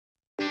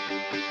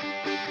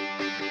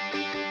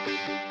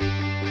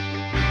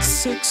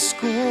6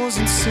 schools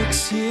in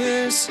 6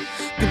 years.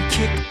 Been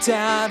kicked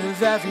out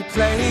of every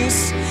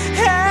place.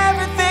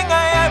 Everything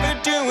I ever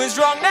do is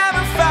wrong.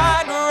 Never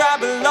find where I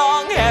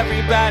belong.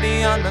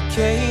 Everybody on the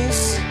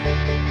case.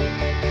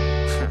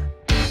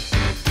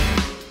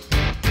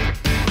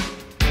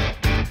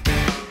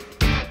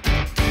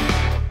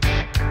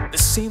 The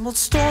same old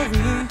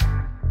story,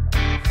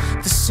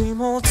 the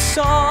same old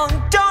song.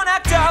 Don't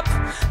act up,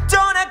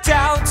 don't act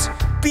out,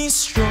 be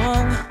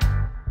strong.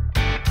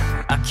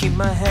 I keep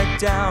my head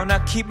down, I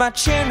keep my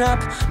chin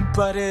up,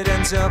 but it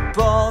ends up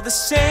all the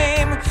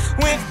same.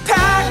 With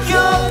pack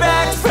your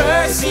bags,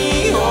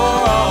 Percy,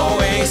 you're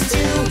always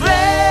to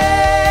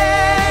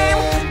blame.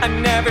 I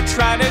never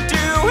try to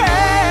do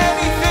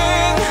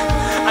anything,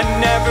 I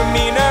never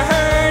mean to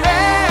hurt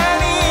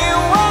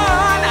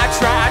anyone. I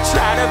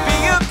try to be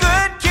a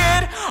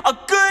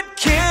good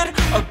kid,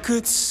 a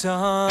good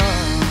son.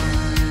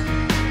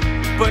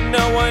 But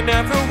no one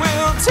ever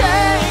will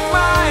take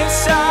my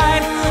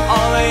side.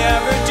 All I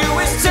ever do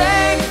is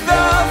take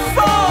the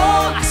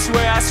fall. I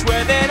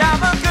swear that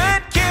I'm a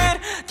good kid.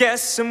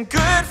 Guess I'm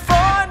good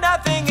for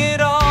nothing at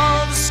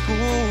all. The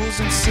school's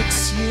in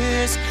 6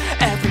 years.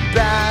 Every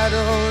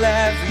battle,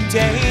 every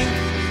day.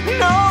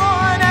 No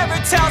one ever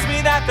tells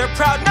me that they're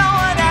proud. No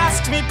one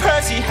asks me,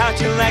 Percy, how'd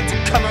you like to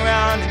come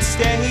around and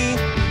stay?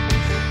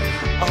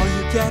 All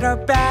you get are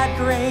bad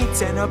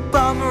grades and a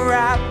bum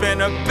rap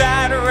and a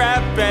bad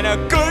rap and a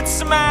good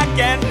smack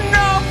and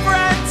no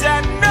friends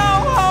and no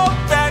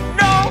hope and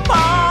no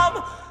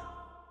mom.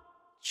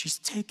 She's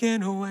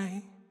taken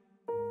away.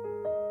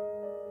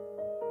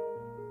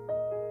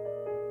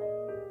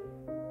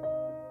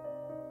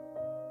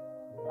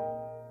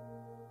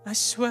 I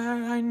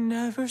swear I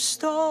never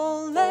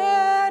stole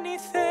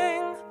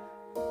anything.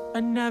 I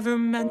never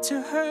meant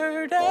to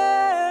hurt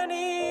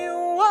anyone.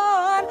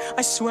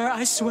 I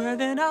swear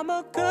that I'm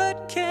a good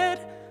kid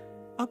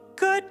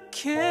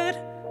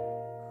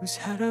who's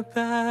had a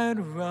bad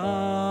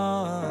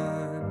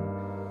run.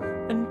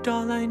 And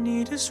all I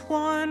need is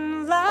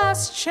one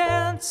last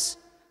chance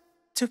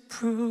to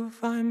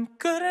prove I'm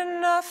good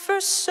enough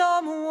for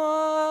someone.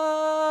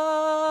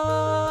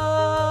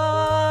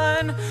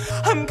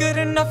 I'm good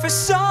enough for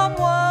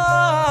someone.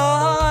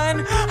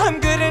 I'm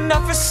good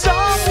enough for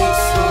someone.